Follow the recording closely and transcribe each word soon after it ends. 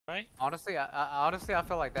right? Honestly, I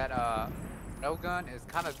feel like that railgun is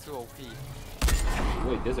kind of too OP.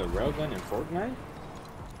 Wait, there's a railgun in Fortnite?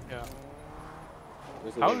 Yeah.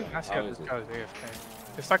 What's it How look did like? I see How how this is it? guy was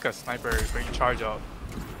AFK? It's like a sniper when you charge up.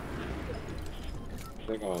 It's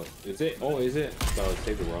like, oh, is it? Oh, is it? So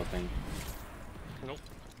save the world thing. Nope.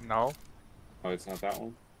 No. Oh, it's not that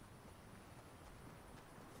one.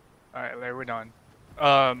 Alright, there we're done.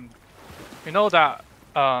 You know that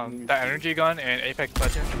that energy gun in Apex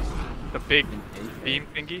Legends, the big beam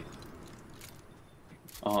thingy.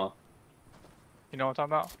 Uh huh. You know what I'm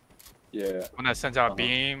talking about? Yeah. One that sends out a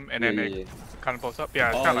beam and then it kind of blows up. Yeah,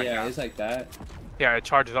 it's Oh kind of like yeah, that. it's like that. Yeah, it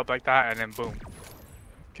charges up like that and then boom,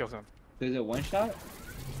 kills him. Is it one shot?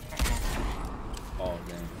 Oh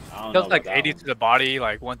man, I don't know Does about like that 80 one. to the body,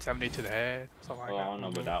 like 170 to the head, something like Oh, that. I don't know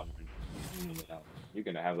about that one. I don't know about that one. You're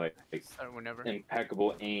gonna have like Whenever.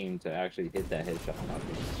 impeccable aim to actually hit that headshot.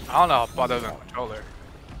 I don't know about the controller.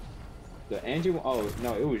 The Angie. Oh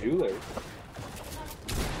no, it was Euler.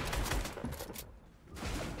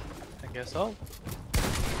 I guess so.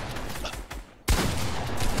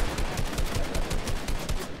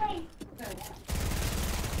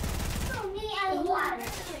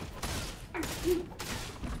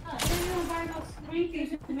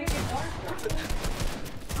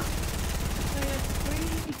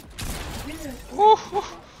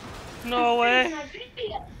 No way.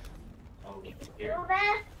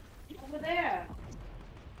 Over there.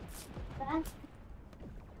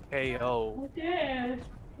 Hey yo. Ok.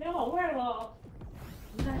 Nếu mà quay là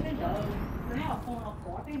người ta thấy đỡ, nếu mà không là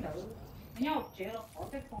khó thấy đỡ, nếu mà chế là khó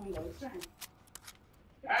thấy không đỡ sang.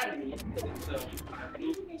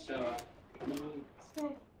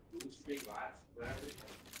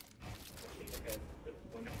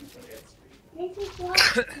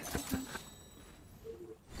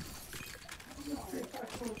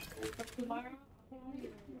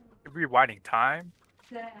 Rewinding time?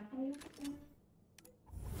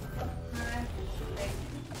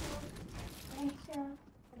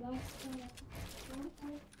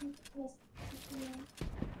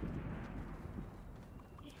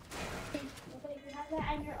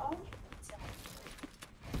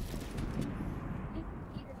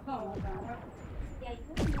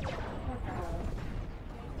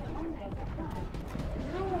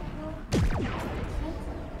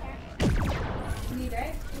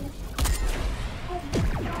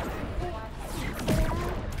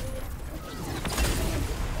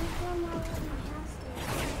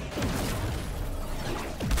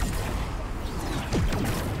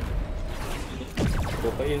 Go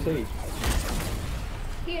play your stage.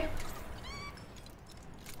 Here.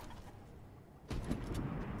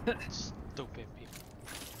 Stupid people.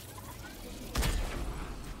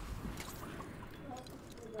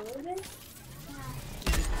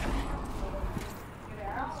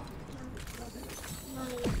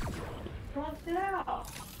 Flush it out.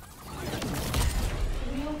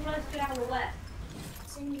 You flush it out with what?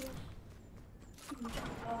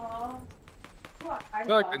 I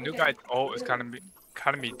feel like the new guy's ult is kind of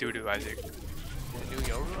be doo doo, I think. The new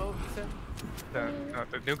Yoru, you said?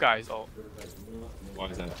 The new guy's ult. Why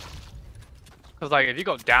is that? Cause like if you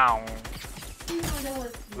go down,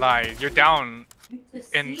 like you're down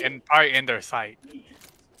in probably in their sight.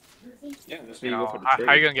 Yeah, that's You why you know, go for the how you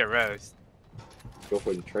trade. gonna get res? Go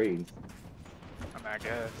for the trade. I mean, I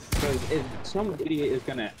guess. Because if some idiot is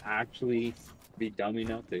gonna actually be dumb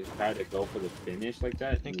enough to try to go for the finish like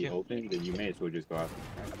that in the open, then you may as well just go out.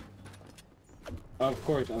 Of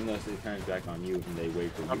course, unless it turns back on you and they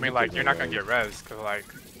wait for you. I mean, like you're not gonna get res, cause like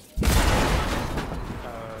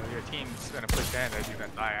your team's gonna push in and you're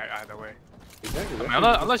gonna die either way. Exactly. I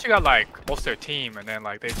mean, unless you got like most of their team and then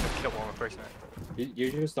like they just kill one person.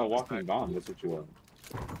 You're just a walking bomb. That's what you are.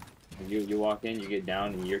 And you walk in, you get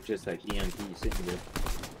down, and you're just like EMP sitting there.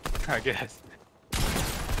 I guess.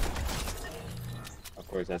 Of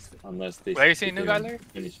course, that's unless they Where you seeing new guy there?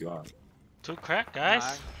 finish you off. Too crack,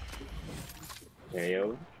 guys.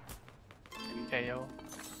 KO. KO.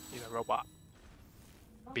 He's a robot.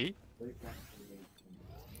 B?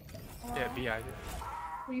 Yeah, B I did.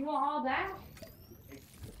 You want all that?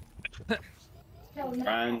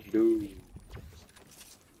 And do.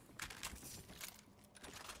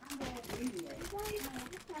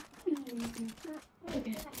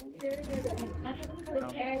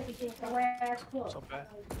 So bad.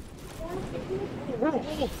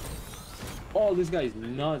 Oh, this guy's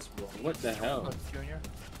nuts, bro. What the hell? Junior?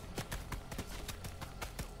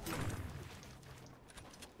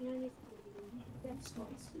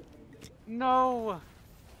 No!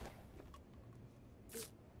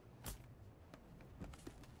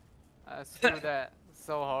 I screwed that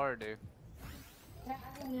so hard, dude.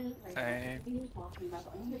 Same.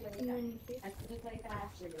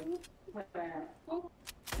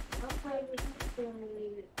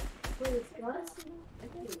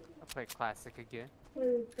 I'll play classic again.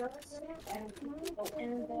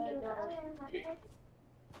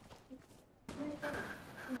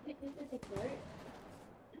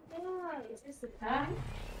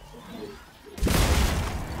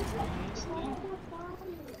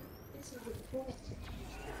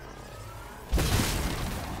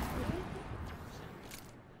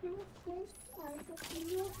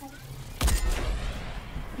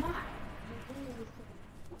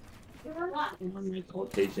 My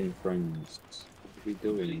Caucasian friends. What are we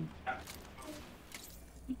doing?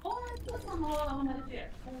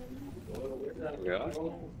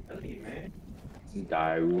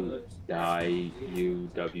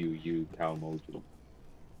 D-I-U-W-U Calmoji.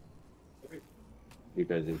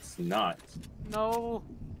 Because it's not. No.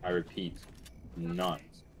 I repeat, not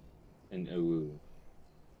an ooh.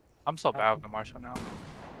 I'm so bad with the martial now.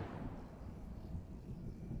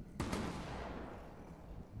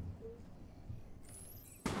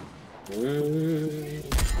 Ooh,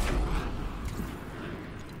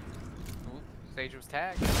 Sage was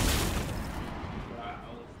tagged.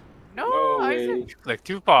 No, No Isaac. way. Like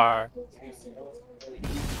too far.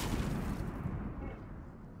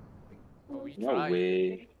 Well, we No tried.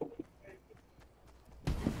 way.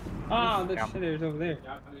 Ah, the Yeah. shit is over there.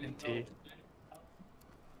 NT.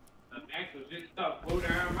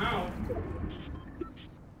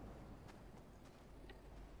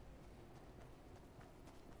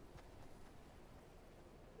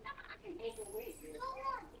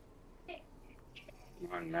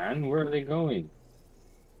 Come on, man. Where are they going?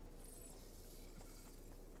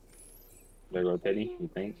 They're rotating, you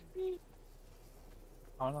think?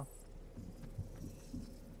 I don't know.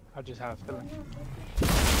 I just have a feeling.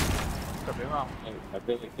 Could be wrong. I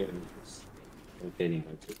feel like they're just rotating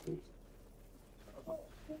like this.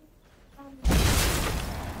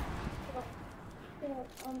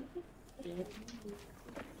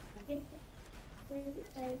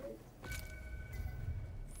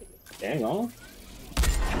 Dang on.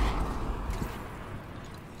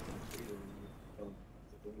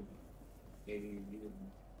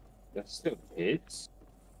 That still hits.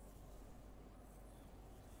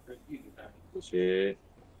 Shit.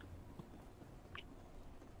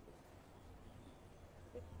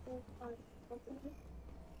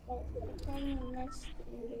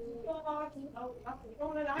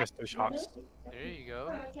 Just 2 shots. There you go.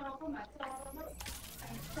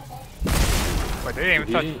 Wait, they didn't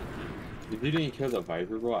even touch. If you didn't kill the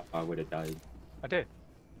Viper, bro, I would have died. I did.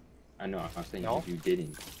 I know, I'm saying No. if you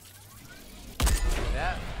didn't.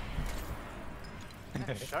 That.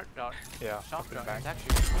 That sharp dart. Yeah. Shot put him dart is back.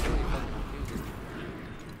 actually really fucking confusing.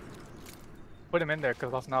 Put him in there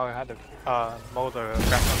because now I had to mow the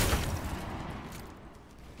grass.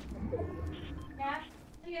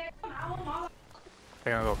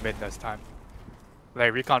 They're gonna go mid this time.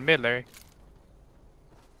 Larry, recon mid, Larry.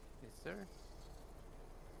 Yes, sir.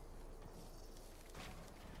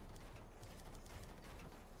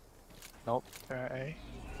 Nope, they're at A.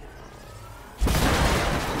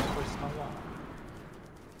 Where's my wall?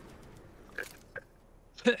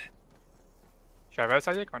 Should I res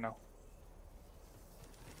Isaac or no?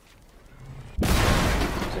 So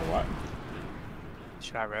what?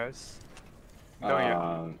 Should I res? No,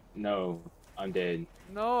 yeah. No, I'm dead.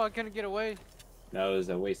 No, I couldn't get away. That was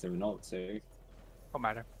a waste of an ult, sir. Don't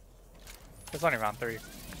matter. It's only round 3. Yeah,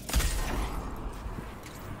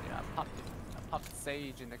 I popped it. I popped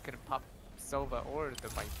Sage and I couldn't pop Sova or the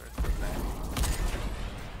Viper. So bad.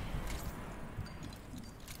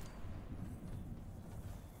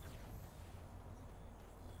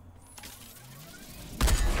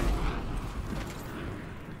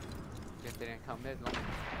 Guess they didn't come mid long.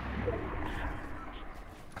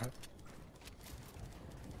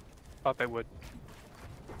 Thought they would.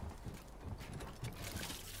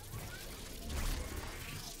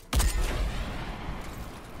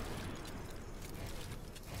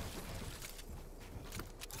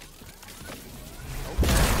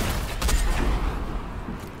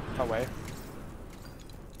 No way.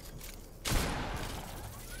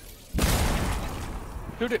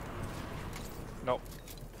 Shoot it! No.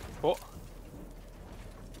 Oh.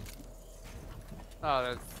 Oh,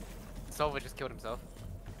 that's... Sova just killed himself.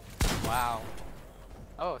 Wow.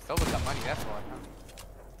 Oh, Sova got money, that's why, huh?